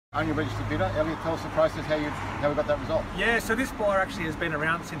Only registered bidder. Elliot, tell us the process, how we got that result. Yeah, so this buyer actually has been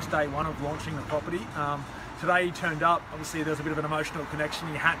around since day one of launching the property. Today he turned up. Obviously there was a bit of an emotional connection.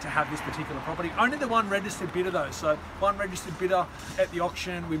 He had to have this particular property. Only the one registered bidder though. So one registered bidder at the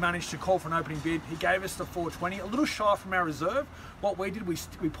auction. We managed to call for an opening bid. He gave us the 420, a little shy from our reserve. What we did,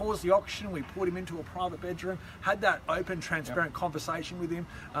 we paused the auction. We put him into a private bedroom, had that open, transparent conversation with him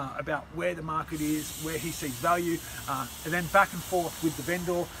about where the market is, where he sees value, and then back and forth with the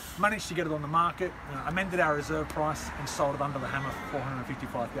vendor. Managed to get it on the market, amended our reserve price and sold it under the hammer for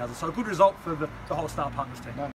 $455,000. So a good result for the whole Star Partners team.